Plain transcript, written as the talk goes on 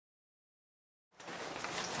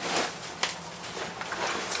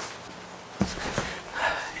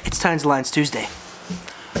Tines Alliance Tuesday,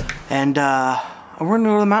 and we're gonna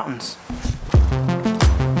go to the mountains.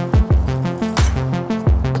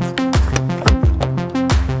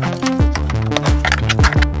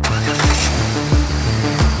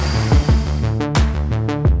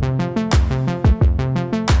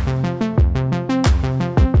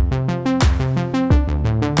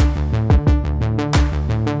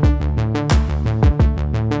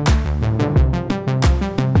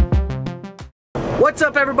 What's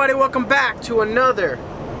up, everybody? Welcome back to another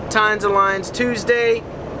Tines Alliance Tuesday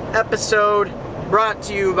episode brought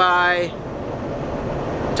to you by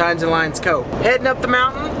Tines Alliance Co. Heading up the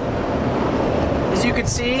mountain, as you can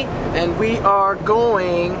see, and we are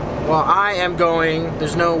going, well, I am going,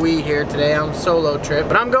 there's no we here today, I'm a solo trip,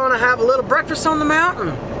 but I'm going to have a little breakfast on the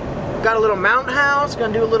mountain. Got a little mountain house,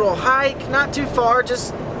 gonna do a little hike, not too far,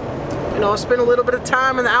 just, you know, spend a little bit of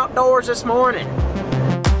time in the outdoors this morning.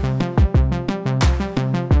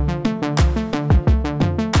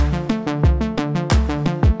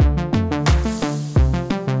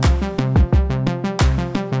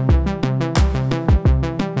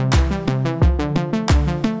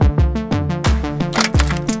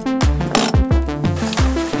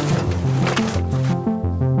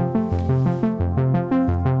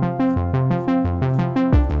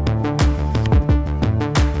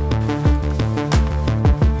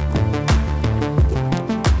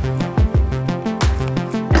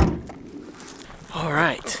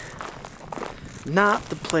 Not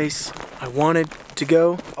the place I wanted to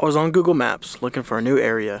go. I was on Google Maps looking for a new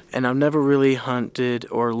area, and I've never really hunted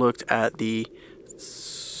or looked at the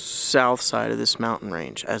south side of this mountain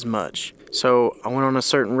range as much. So I went on a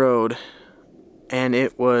certain road and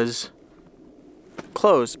it was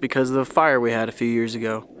closed because of the fire we had a few years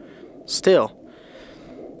ago still,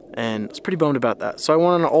 and I was pretty bummed about that. So I went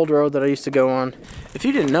on an old road that I used to go on. If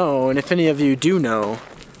you didn't know, and if any of you do know,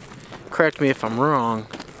 correct me if I'm wrong,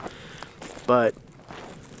 but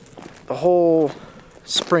the whole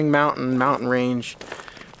Spring Mountain range,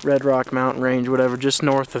 Red Rock mountain range, whatever, just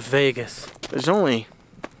north of Vegas, there's only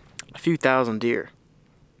a few thousand deer,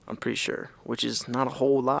 I'm pretty sure, which is not a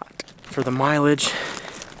whole lot for the mileage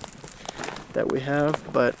that we have,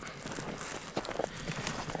 but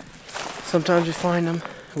sometimes we find them.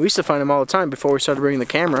 We used to find them all the time before we started bringing the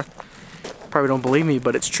camera. Probably don't believe me,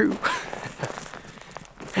 but it's true.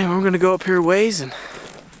 And we're gonna go up here a ways and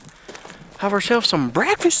have ourselves some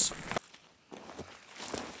breakfast.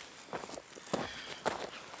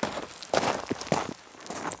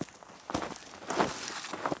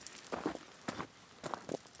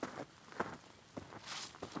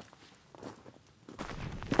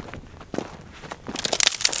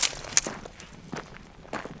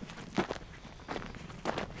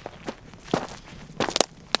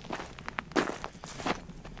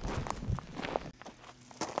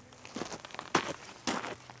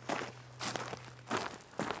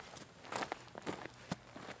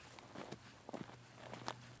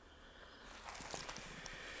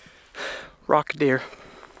 Rock deer.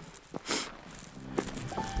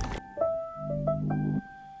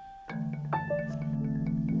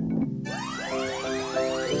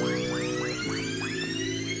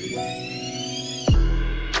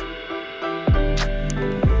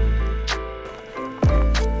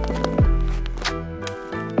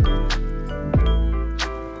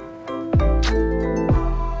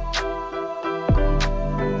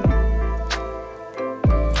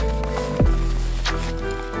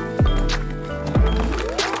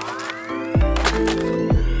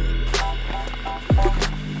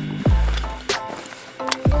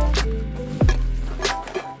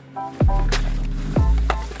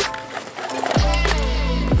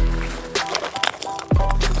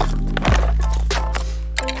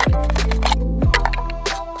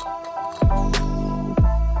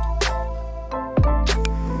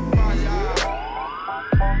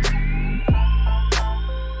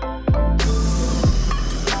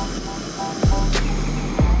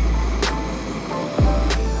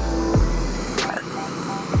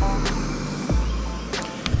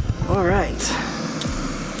 Alright,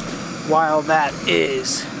 while that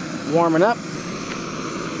is warming up,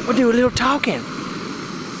 we'll do a little talking.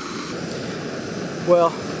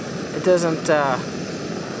 Well, it doesn't,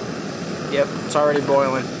 yep, it's already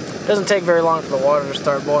boiling. It doesn't take very long for the water to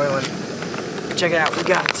start boiling. Check it out, we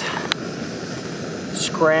got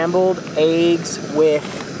scrambled eggs with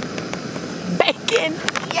bacon,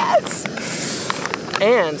 yes!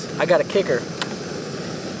 And I got a kicker.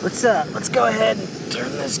 Let's go ahead and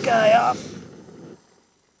turn this guy off.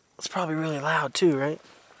 It's probably really loud too, right?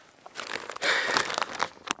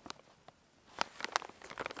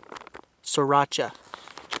 Sriracha.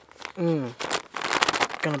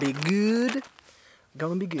 Gonna be good.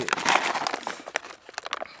 Gonna be good.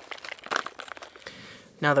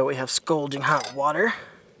 Now that we have scalding hot water,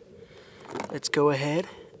 let's go ahead.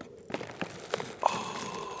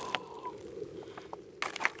 Oh.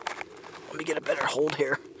 Let me get a better hold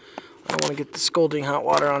here. I don't want to get the scalding hot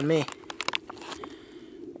water on me.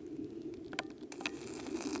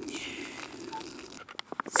 Yeah.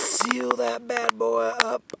 Seal that bad boy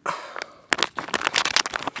up.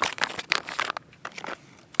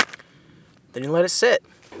 Then you let it sit.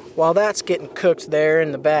 While that's getting cooked there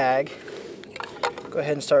in the bag, go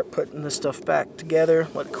ahead and start putting this stuff back together.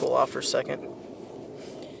 Let it cool off for a second.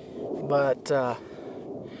 But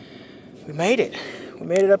we made it. We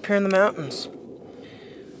made it up here in the mountains.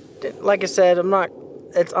 Like I said, I'm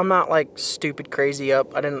not like stupid crazy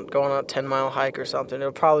up. I didn't go on a 10-mile hike or something.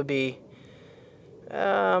 It'll probably be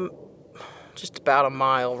just about a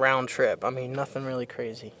mile round trip. I mean, nothing really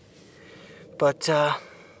crazy. But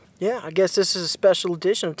yeah, I guess this is a special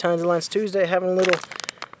edition of Tines and Lines Tuesday, having a little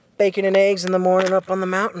bacon and eggs in the morning up on the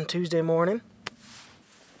mountain Tuesday morning.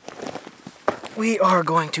 We are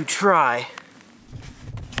going to try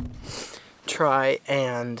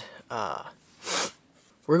and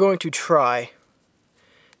we're going to try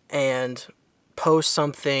and post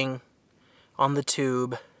something on the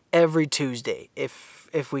tube every Tuesday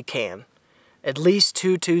if we can. At least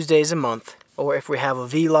 2 Tuesdays a month. Or if we have a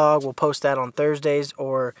vlog, we'll post that on Thursdays.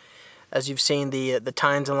 Or as you've seen, the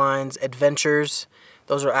Tines and Lines adventures,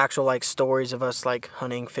 those are actual like stories of us like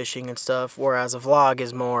hunting, fishing and stuff. Whereas a vlog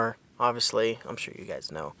is more, obviously, I'm sure you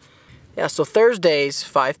guys know. Yeah, so Thursdays,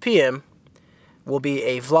 5 p.m. will be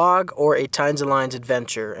a vlog or a Tines and Lines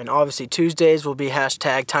adventure. And obviously Tuesdays will be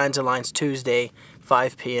hashtag Tines and Lines Tuesday,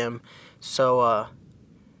 5 p.m. So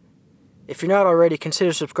if you're not already,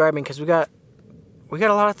 consider subscribing, because we got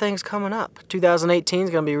a lot of things coming up. 2018 is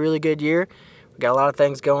going to be a really good year. We got a lot of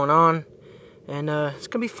things going on, and it's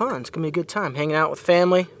going to be fun. It's going to be a good time. Hanging out with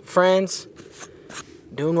family, friends,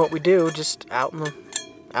 doing what we do, just out in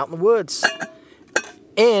the woods,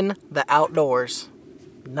 in the outdoors.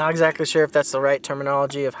 Not exactly sure if that's the right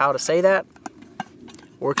terminology of how to say that.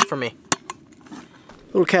 Works for me.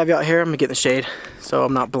 Little caveat here. I'm going to get in the shade so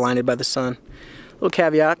I'm not blinded by the sun. Little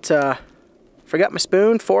caveat. Forgot my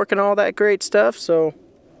spoon, fork, and all that great stuff, so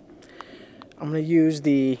I'm going to use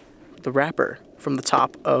the wrapper from the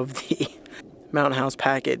top of the Mountain House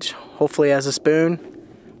package. Hopefully as a spoon.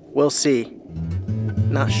 We'll see.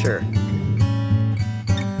 Not sure.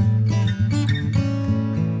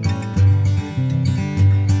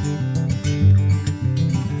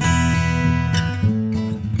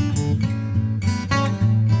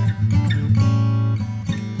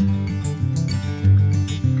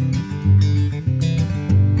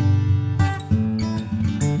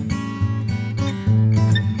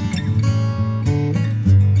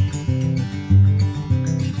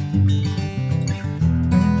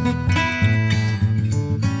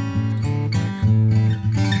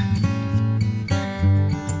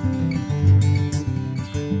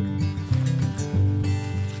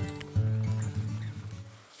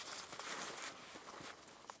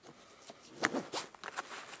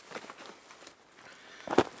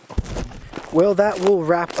 Well, that will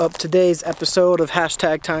wrap up today's episode of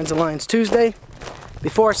hashtag Tines and Lines Tuesday.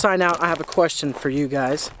 Before I sign out, I have a question for you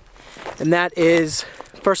guys. And that is,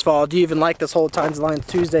 first of all, do you even like this whole Tines and Lines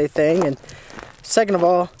Tuesday thing? And second of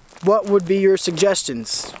all, what would be your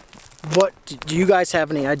suggestions? What do you guys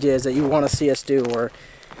have any ideas that you want to see us do,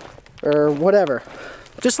 or whatever?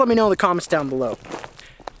 Just let me know in the comments down below.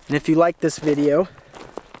 And if you like this video,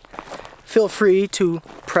 feel free to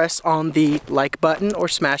press on the like button or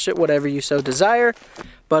smash it, whatever you so desire.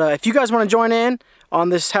 But if you guys want to join in on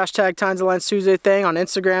this hashtag Tines and Lines Tuesday thing on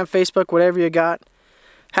Instagram, Facebook, whatever you got,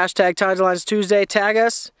 hashtag Tines and Lines Tuesday, tag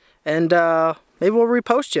us, and maybe we'll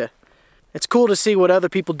repost you. It's cool to see what other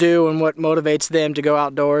people do and what motivates them to go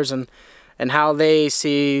outdoors, and how they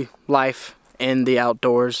see life in the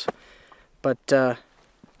outdoors. But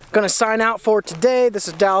gonna sign out for today. This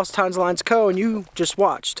is Dallas Tines and Lines Co., and you just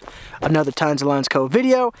watched another Tines and Lines Co.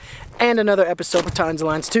 video and another episode of Tines and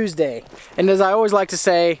Lines Tuesday. And as I always like to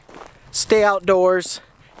say, stay outdoors,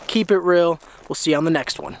 keep it real. We'll see you on the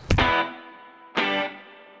next one.